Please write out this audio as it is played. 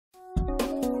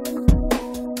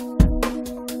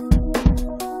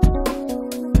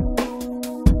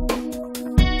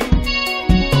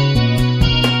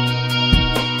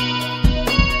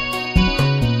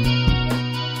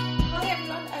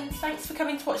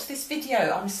watch this video.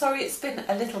 I'm sorry it's been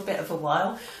a little bit of a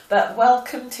while, but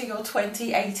welcome to your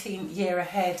 2018 year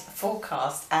ahead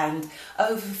forecast and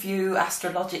overview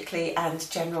astrologically and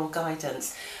general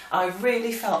guidance. I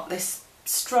really felt this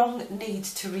strong need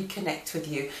to reconnect with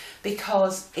you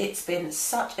because it's been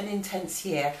such an intense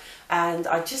year, and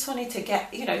I just wanted to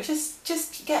get,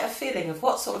 just get a feeling of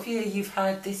what sort of year you've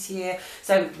had this year.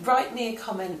 So write me a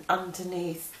comment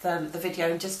underneath the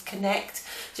video and just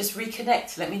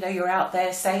reconnect. Let me know you're out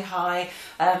there, say hi,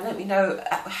 let me know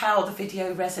how the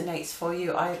video resonates for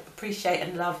you. I appreciate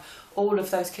and love all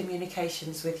of those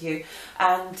communications with you,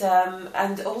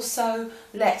 and also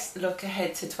let's look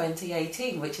ahead to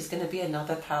 2018, which is going to be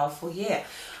another powerful year.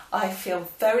 I feel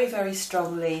very, very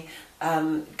strongly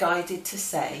guided to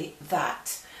say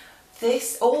that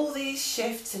all these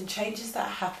shifts and changes that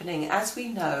are happening, as we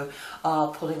know,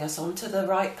 are pulling us onto the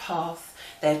right path.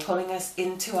 They're pulling us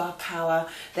into our power.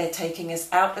 They're taking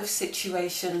us out of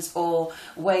situations or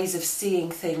ways of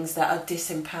seeing things that are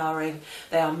disempowering.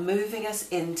 They are moving us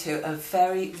into a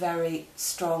very, very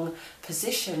strong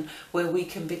position where we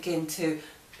can begin to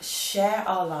share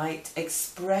our light,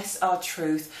 express our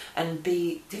truth, and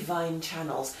be divine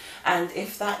channels. And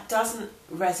if that doesn't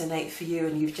resonate for you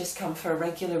and you've just come for a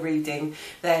regular reading,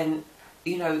 then,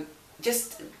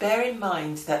 just bear in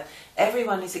mind that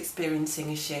everyone is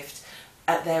experiencing a shift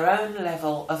at their own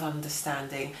level of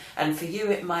understanding, and for you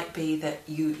it might be that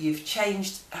you've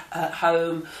changed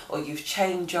home, or you've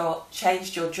changed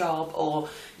your job, or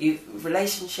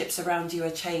relationships around you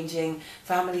are changing,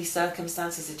 family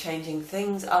circumstances are changing,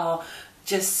 things are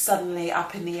just suddenly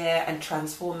up in the air and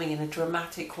transforming in a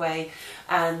dramatic way,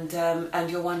 and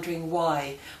you're wondering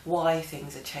why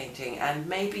things are changing. And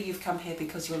maybe you've come here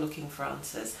because you're looking for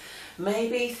answers.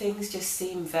 Maybe things just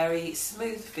seem very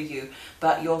smooth for you,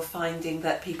 but you're finding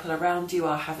that people around you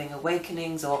are having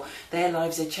awakenings, or their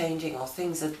lives are changing, or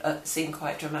things seem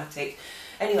quite dramatic.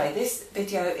 Anyway, this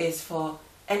video is for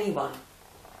anyone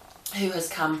who has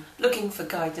come looking for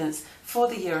guidance for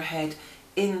the year ahead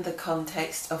in the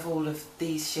context of all of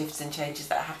these shifts and changes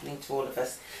that are happening to all of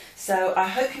us. So I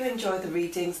hope you enjoy the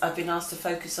readings. I've been asked to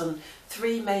focus on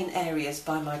three main areas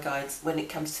by my guides when it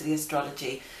comes to the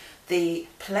astrology: the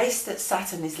place that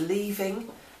Saturn is leaving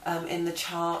in the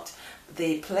chart,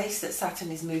 the place that Saturn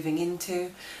is moving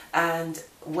into, and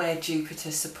where Jupiter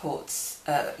supports,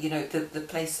 the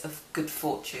place of good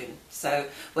fortune, so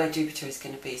where Jupiter is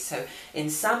going to be. So in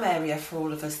some area for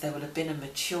all of us there will have been a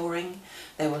maturing,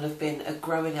 there will have been a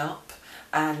growing up,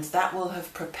 and that will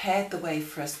have prepared the way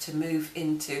for us to move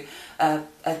into a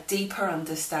deeper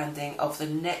understanding of the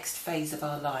next phase of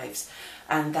our lives.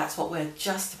 And that's what we're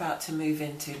just about to move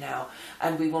into now.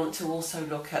 And we want to also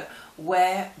look at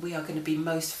where we are going to be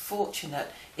most fortunate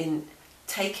in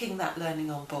taking that learning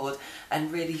on board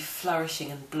and really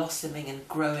flourishing and blossoming and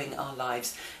growing our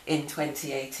lives in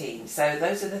 2018. So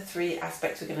those are the three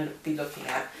aspects we're going to be looking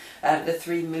at, the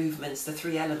three movements, the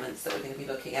three elements that we're going to be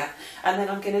looking at. And then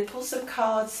I'm going to pull some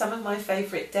cards, some of my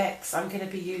favourite decks I'm going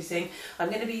to be using. I'm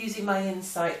going to be using my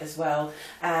insight as well.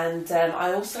 And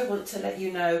I also want to let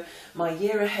you know my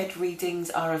year ahead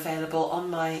readings are available on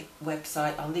my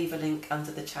website. I'll leave a link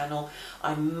under the channel.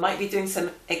 I might be doing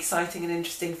some exciting and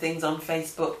interesting things on Facebook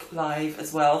Live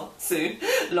as well soon,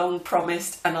 long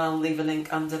promised, and I'll leave a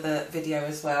link under the video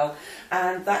as well.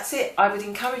 And that's it. I would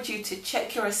encourage you to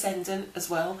check your ascendant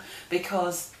as well,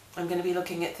 because I'm going to be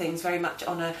looking at things very much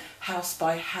on a house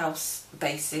by house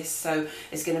basis. So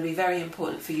it's going to be very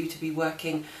important for you to be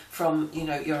working from,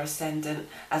 your ascendant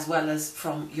as well as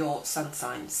from your sun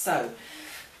sign. So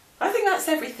I think that's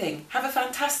everything. Have a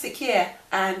fantastic year,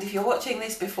 and if you're watching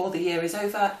this before the year is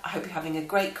over, I hope you're having a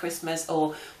great Christmas,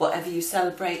 or whatever you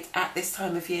celebrate at this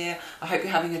time of year. I hope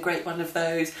you're having a great one of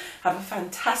those. Have a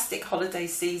fantastic holiday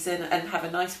season and have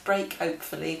a nice break,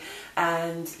 hopefully.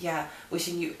 And yeah,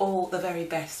 wishing you all the very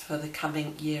best for the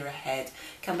coming year ahead.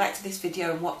 Come back to this video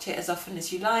and watch it as often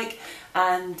as you like.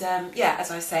 And yeah,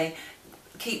 as I say,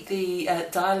 keep the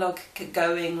dialogue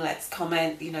going. Let's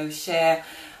comment, share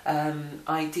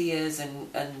ideas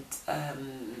and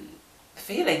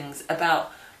feelings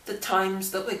about the times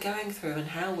that we're going through, and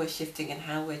how we're shifting and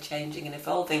how we're changing and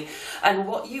evolving, and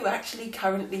what you actually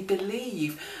currently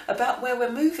believe about where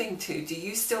we're moving to. Do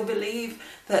you still believe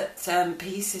that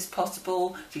peace is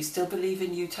possible? Do you still believe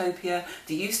in utopia?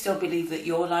 Do you still believe that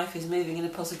your life is moving in a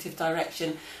positive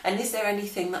direction? And is there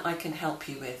anything that I can help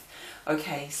you with?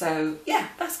 Okay, so yeah,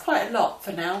 that's quite a lot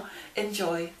for now.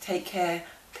 Enjoy, take care,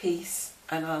 peace,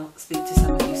 and I'll speak to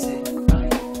some of you soon. Bye.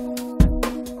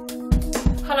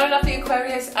 Hello lovely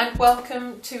Aquarius, and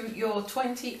welcome to your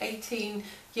 2018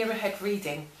 year ahead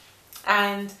reading.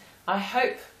 And I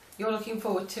hope you're looking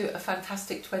forward to a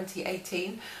fantastic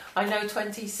 2018. I know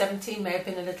 2017 may have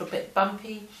been a little bit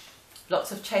bumpy,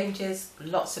 lots of changes,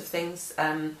 lots of things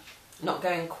not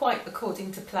going quite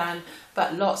according to plan,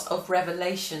 but lots of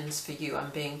revelations for you,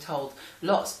 I'm being told.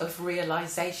 Lots of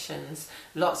realizations,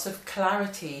 lots of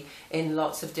clarity in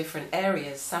lots of different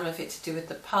areas. Some of it to do with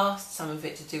the past, some of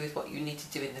it to do with what you need to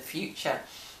do in the future.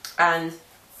 And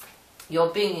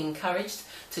you're being encouraged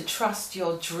to trust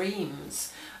your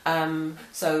dreams.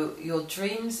 So your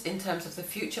dreams in terms of the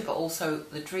future, but also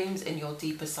the dreams in your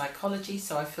deeper psychology.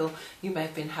 So I feel you may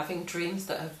have been having dreams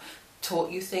that have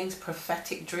taught you things,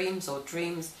 prophetic dreams, or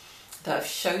dreams that have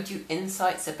showed you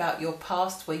insights about your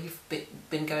past where you've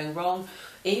been going wrong,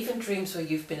 even dreams where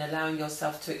you've been allowing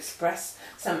yourself to express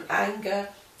some anger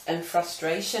and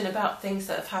frustration about things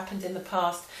that have happened in the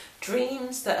past,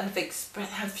 dreams that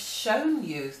have shown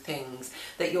you things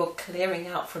that you're clearing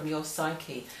out from your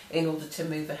psyche in order to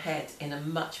move ahead in a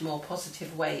much more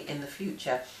positive way in the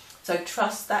future. So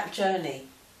trust that journey.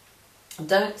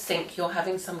 Don't think you're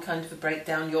having some kind of a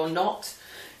breakdown. You're not.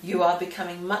 You are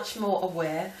becoming much more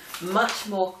aware, much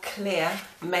more clear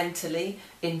mentally,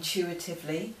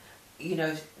 intuitively, you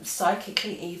know,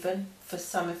 psychically even for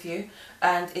some of you,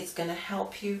 and it's going to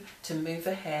help you to move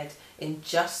ahead in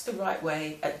just the right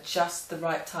way at just the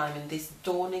right time in this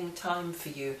dawning time for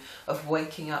you of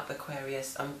waking up,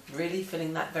 Aquarius. I'm really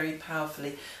feeling that very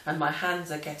powerfully, and my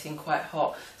hands are getting quite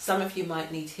hot. Some of you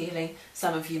might need healing.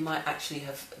 Some of you might actually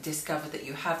have discovered that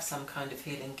you have some kind of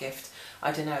healing gift.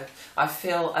 I don't know. I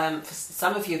feel for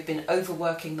some of you have been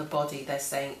overworking the body. They're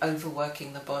saying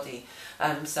overworking the body.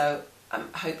 So I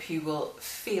hope you will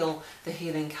feel the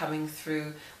healing coming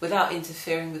through without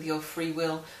interfering with your free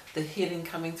will, the healing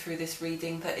coming through this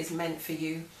reading that is meant for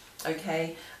you,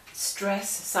 okay? Stress,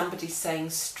 somebody's saying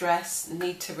stress,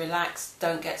 need to relax,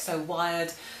 don't get so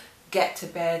wired, get to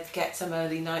bed, get some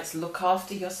early nights, look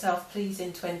after yourself please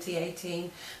in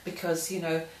 2018, because you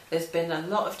know there's been a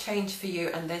lot of change for you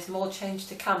and there's more change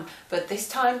to come, but this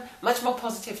time much more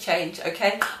positive change,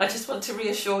 okay? I just want to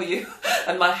reassure you,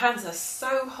 and my hands are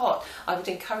so hot. I would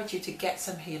encourage you to get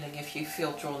some healing if you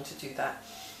feel drawn to do that.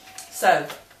 So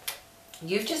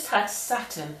you've just had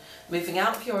Saturn moving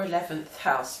out of your 11th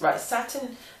house, right?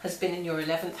 Saturn has been in your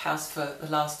 11th house for the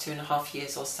last 2.5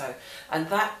 years or so, and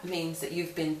that means that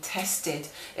you've been tested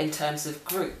in terms of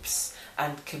groups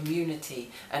and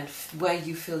community and where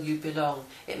you feel you belong.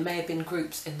 It may have been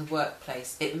groups in the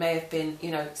workplace. It may have been, you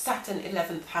know, Saturn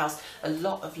 11th house, a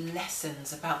lot of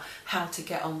lessons about how to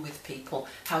get on with people,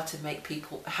 how to make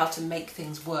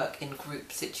things work in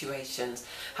group situations,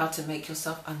 how to make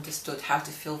yourself understood, how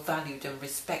to feel valued and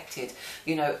respected,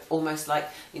 you know, almost like,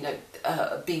 you know,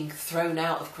 being thrown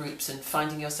out of groups and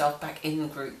finding yourself back in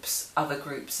groups, other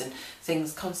groups, and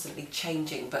things constantly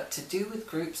changing, but to do with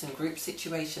groups and group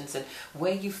situations and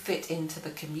where you fit into the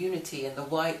community and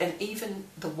even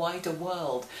the wider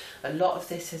world. A lot of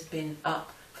this has been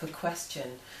up for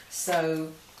question.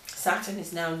 So Saturn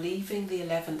is now leaving the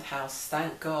 11th house,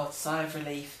 thank God, sigh of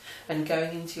relief, and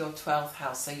going into your 12th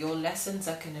house. So your lessons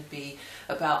are going to be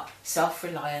about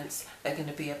self-reliance, they're going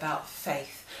to be about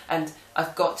faith. And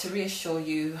I've got to reassure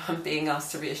you, I'm being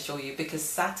asked to reassure you, because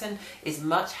Saturn is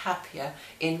much happier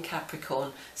in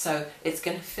Capricorn. So it's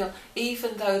going to feel,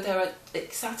 even though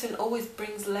Saturn always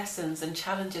brings lessons and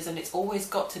challenges, and it's always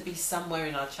got to be somewhere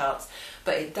in our charts,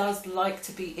 but it does like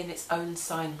to be in its own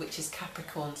sign, which is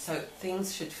Capricorn. So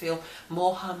things should feel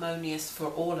more harmonious for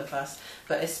all of us,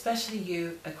 but especially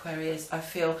you, Aquarius. I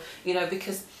feel, you know,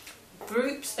 because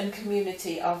groups and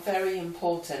community are very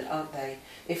important, aren't they?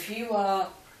 If you are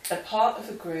a part of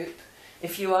a group,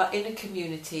 if you are in a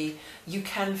community, you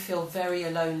can feel very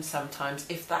alone sometimes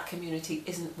if that community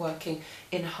isn't working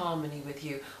in harmony with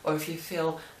you, or if you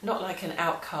feel not like an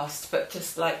outcast, but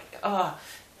just like,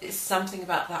 it's something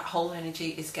about that whole energy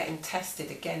is getting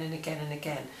tested again and again and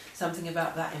again. Something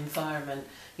about that environment,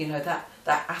 you know, that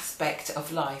aspect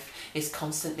of life is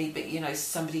constantly, you know,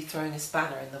 somebody throwing a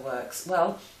spanner in the works.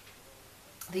 Well,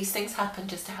 these things happen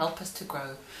just to help us to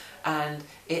grow, and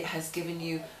it has given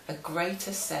you a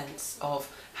greater sense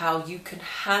of how you can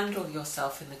handle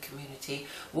yourself in the community,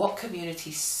 what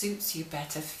community suits you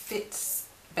better, fits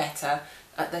better.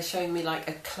 They're showing me like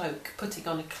a cloak, putting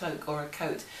on a cloak or a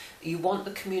coat. You want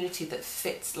the community that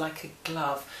fits like a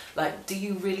glove. Like, do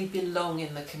you really belong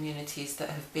in the communities that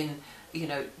have been you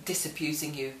know,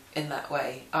 disabusing you in that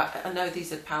way? I know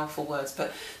these are powerful words,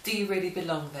 but do you really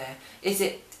belong there? Is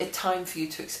it a time for you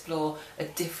to explore a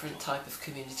different type of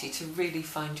community, to really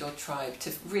find your tribe,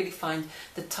 to really find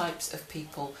the types of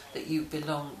people that you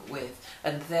belong with?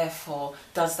 And therefore,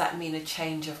 does that mean a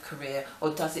change of career,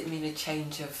 or does it mean a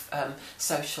change of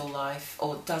social life,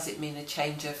 or does it mean a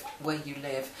change of where you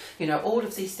live? You know, all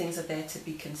of these things are there to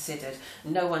be considered.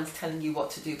 No one's telling you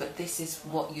what to do, but this is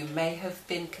what you may have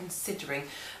been considering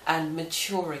and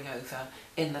maturing over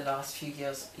in the last few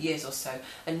years or so.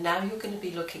 And now you're going to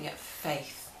be looking at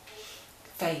faith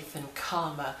and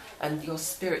karma and your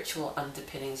spiritual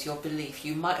underpinnings, your belief.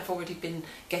 You might have already been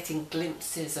getting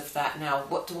glimpses of that now.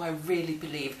 What do I really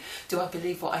believe? Do I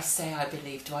believe what I say I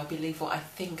believe? Do I believe what I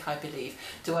think I believe?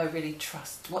 Do I really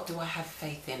trust? What do I have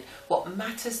faith in? What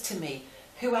matters to me?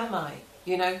 Who am I?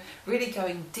 You know, really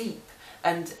going deep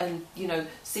and you know,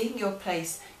 seeing your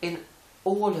place in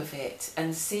all of it,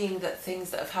 and seeing that things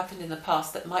that have happened in the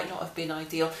past that might not have been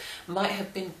ideal, might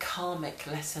have been karmic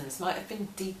lessons, might have been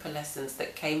deeper lessons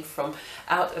that came from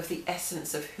out of the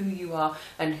essence of who you are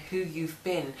and who you've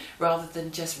been, rather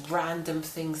than just random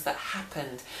things that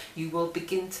happened. You will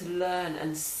begin to learn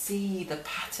and see the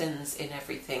patterns in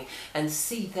everything, and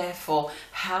see therefore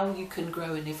how you can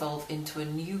grow and evolve into a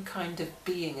new kind of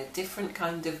being, a different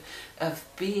kind of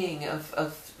being,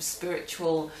 of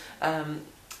spiritual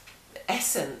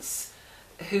essence,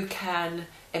 who can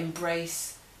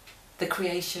embrace the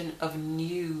creation of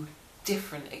new,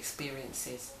 different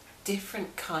experiences,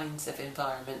 different kinds of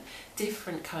environment,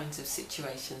 different kinds of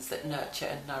situations that nurture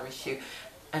and nourish you.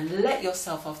 And let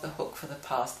yourself off the hook for the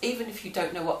past, even if you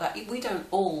don't know what that... We don't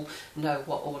all know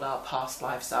what all our past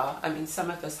lives are. I mean, some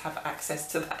of us have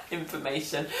access to that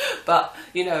information, but,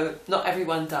 you know, not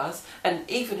everyone does. And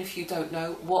even if you don't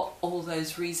know what all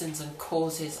those reasons and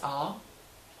causes are,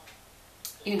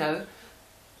 you know,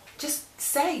 just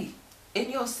say in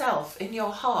yourself, in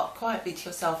your heart, quietly to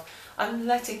yourself, I'm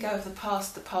letting go of the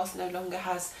past. The past no longer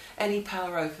has any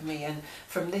power over me, and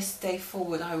from this day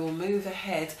forward I will move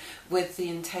ahead with the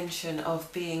intention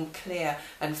of being clear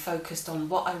and focused on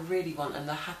what I really want and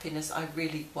the happiness I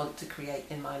really want to create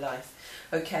in my life.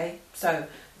 Okay, so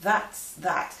that's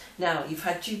that. Now, you've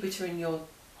had Jupiter in your...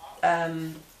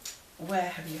 where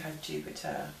have you had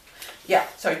Jupiter? Yeah,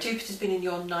 sorry, Jupiter's been in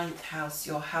your 9th house,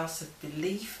 your house of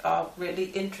belief. Are really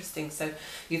interesting. So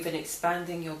you've been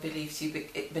expanding your beliefs, you've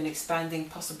been expanding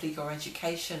possibly your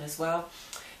education as well,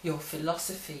 your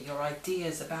philosophy, your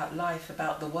ideas about life,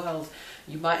 about the world.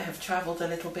 You might have travelled a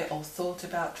little bit or thought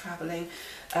about travelling,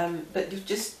 but you've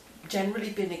just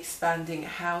generally been expanding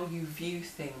how you view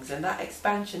things, and that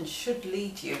expansion should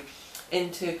lead you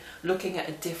into looking at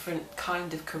a different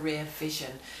kind of career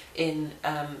vision in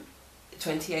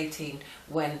 2018,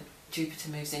 when Jupiter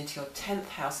moves into your 10th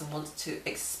house and wants to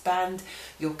expand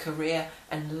your career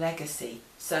and legacy.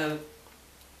 So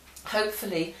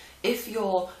hopefully, if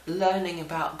your learning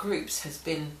about groups has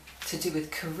been to do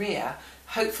with career,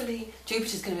 hopefully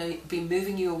Jupiter's going to be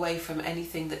moving you away from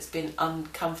anything that's been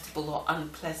uncomfortable or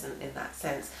unpleasant in that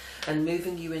sense, and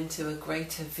moving you into a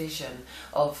greater vision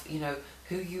of, you know,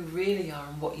 who you really are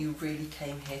and what you really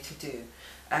came here to do.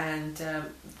 And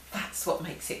that's what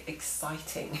makes it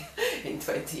exciting in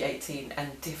 2018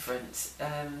 and different.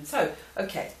 So,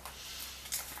 okay,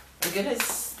 I'm going to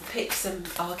pick some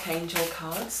Archangel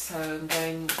cards. So I'm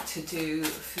going to do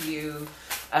for you,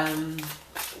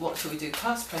 what shall we do?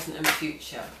 Past, present and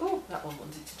future. Oh, that one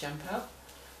wanted to jump out.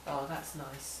 Oh, that's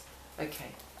nice.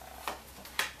 Okay.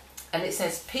 And it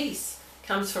says, peace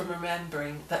comes from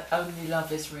remembering that only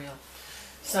love is real.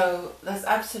 So that's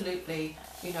absolutely,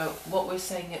 you know, what we're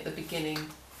saying at the beginning,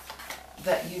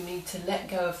 that you need to let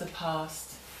go of the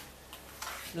past,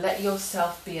 let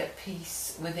yourself be at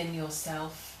peace within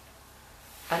yourself,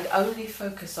 and only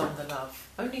focus on the love.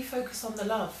 Only focus on the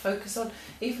love. Focus on,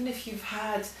 even if you've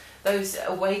had those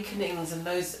awakenings and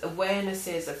those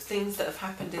awarenesses of things that have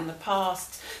happened in the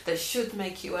past that should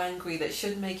make you angry, that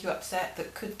should make you upset,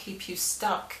 that could keep you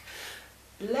stuck,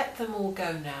 let them all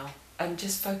go now. And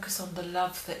just focus on the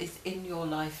love that is in your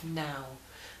life now,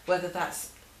 whether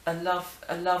that's a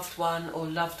loved one or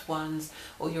loved ones,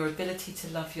 or your ability to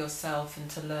love yourself and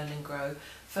to learn and grow.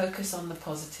 Focus on the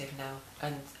positive now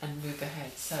and move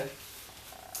ahead. So,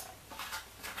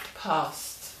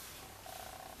 past,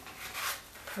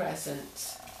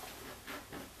 present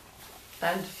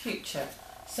and future.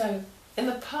 So, in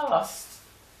the past,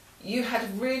 you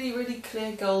had really, really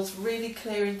clear goals, really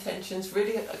clear intentions,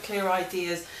 really clear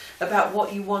ideas about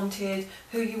what you wanted,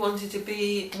 who you wanted to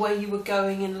be, where you were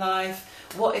going in life,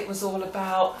 what it was all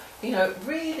about, you know,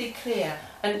 really clear.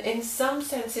 And in some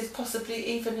senses possibly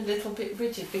even a little bit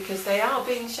rigid, because they are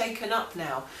being shaken up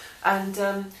now.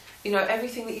 And you know,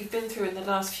 everything that you've been through in the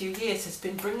last few years has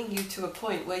been bringing you to a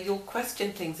point where you'll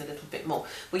question things a little bit more,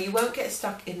 where you won't get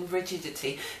stuck in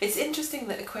rigidity. It's interesting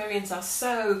that Aquarians are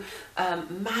so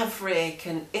maverick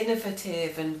and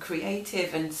innovative and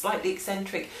creative and slightly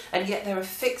eccentric, and yet they're a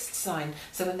fixed sign.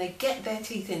 So when they get their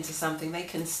teeth into something, they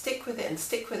can stick with it and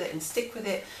stick with it and stick with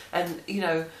it, and, you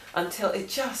know, until it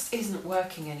just isn't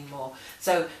working anymore.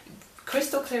 So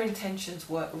crystal clear intentions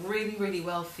work really, really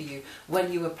well for you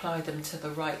when you apply them to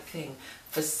the right thing.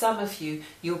 For some of you,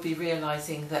 you'll be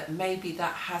realising that maybe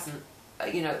that hasn't,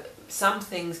 you know, some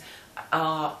things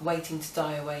are waiting to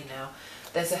die away now.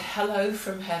 There's a hello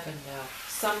from heaven now.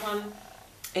 Someone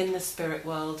in the spirit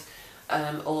world,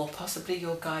 or possibly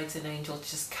your guides and angels,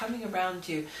 just coming around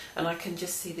you, and I can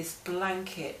just see this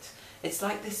blanket. It's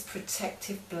like this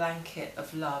protective blanket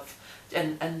of love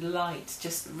and light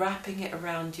just wrapping it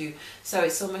around you. So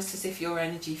it's almost as if your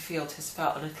energy field has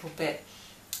felt a little bit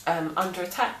under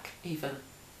attack even.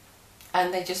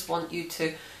 And they just want you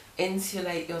to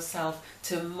insulate yourself,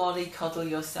 to mollycoddle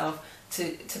yourself,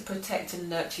 to protect and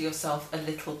nurture yourself a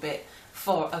little bit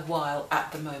for a while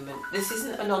at the moment. This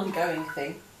isn't an ongoing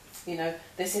thing. You know,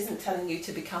 this isn't telling you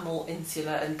to become all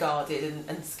insular and guarded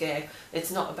and scared. It's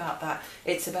not about that.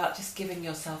 It's about just giving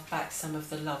yourself back some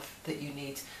of the love that you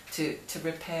need to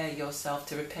repair yourself,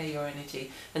 to repair your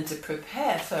energy, and to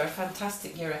prepare for a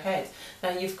fantastic year ahead. Now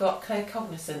you've got clear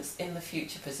cognizance in the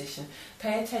future position.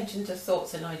 Pay attention to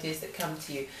thoughts and ideas that come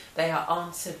to you. They are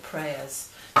answered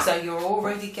prayers. So you're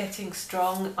already getting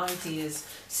strong ideas,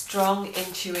 strong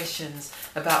intuitions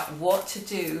about what to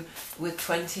do with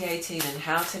 2018 and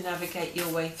how to navigate your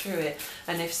way through it.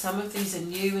 And if some of these are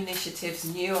new initiatives,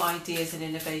 new ideas and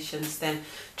innovations, then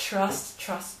trust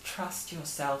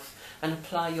yourself and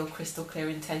apply your crystal clear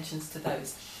intentions to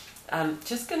those.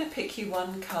 Just going to pick you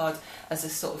one card as a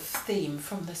sort of theme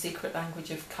from the Secret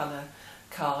Language of Colour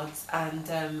cards, and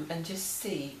just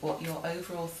see what your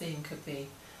overall theme could be.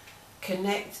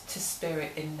 Connect to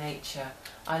spirit in nature.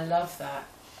 I love that.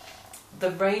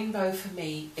 The rainbow for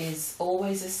me is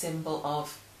always a symbol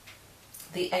of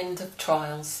the end of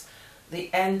trials,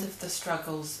 the end of the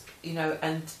struggles, you know,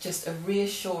 and just a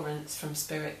reassurance from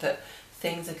spirit that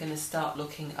things are going to start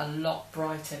looking a lot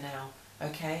brighter now,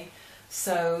 okay?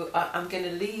 So I'm going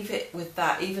to leave it with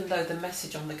that, even though the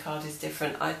message on the card is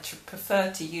different. I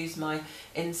prefer to use my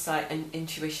insight and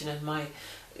intuition and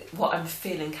what I'm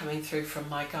feeling coming through from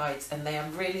my guides, and they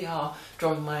really are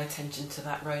drawing my attention to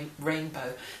that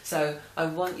rainbow. So I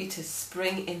want you to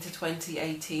spring into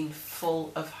 2018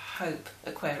 full of hope,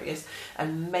 Aquarius,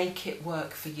 and make it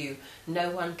work for you.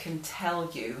 No one can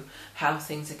tell you how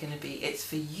things are going to be. It's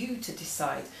for you to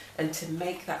decide and to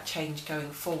make that change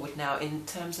going forward now in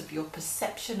terms of your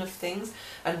perception of things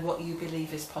and what you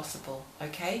believe is possible,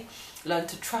 okay? Learn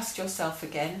to trust yourself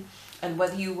again. And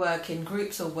whether you work in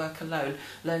groups or work alone,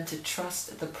 learn to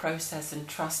trust the process and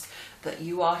trust that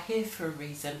you are here for a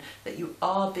reason, that you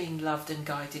are being loved and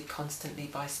guided constantly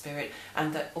by spirit,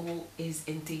 and that all is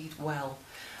indeed well.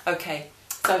 Okay,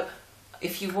 so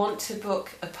if you want to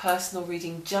book a personal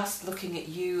reading just looking at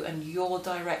you and your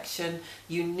direction,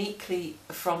 uniquely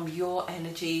from your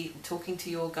energy, talking to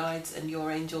your guides and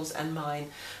your angels and mine,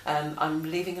 I'm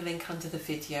leaving a link under the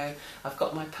video. I've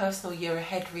got my personal year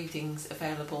ahead readings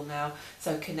available now,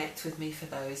 so connect with me for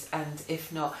those. And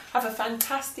if not, have a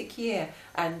fantastic year,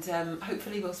 and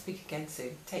hopefully we'll speak again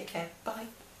soon. Take care. Bye.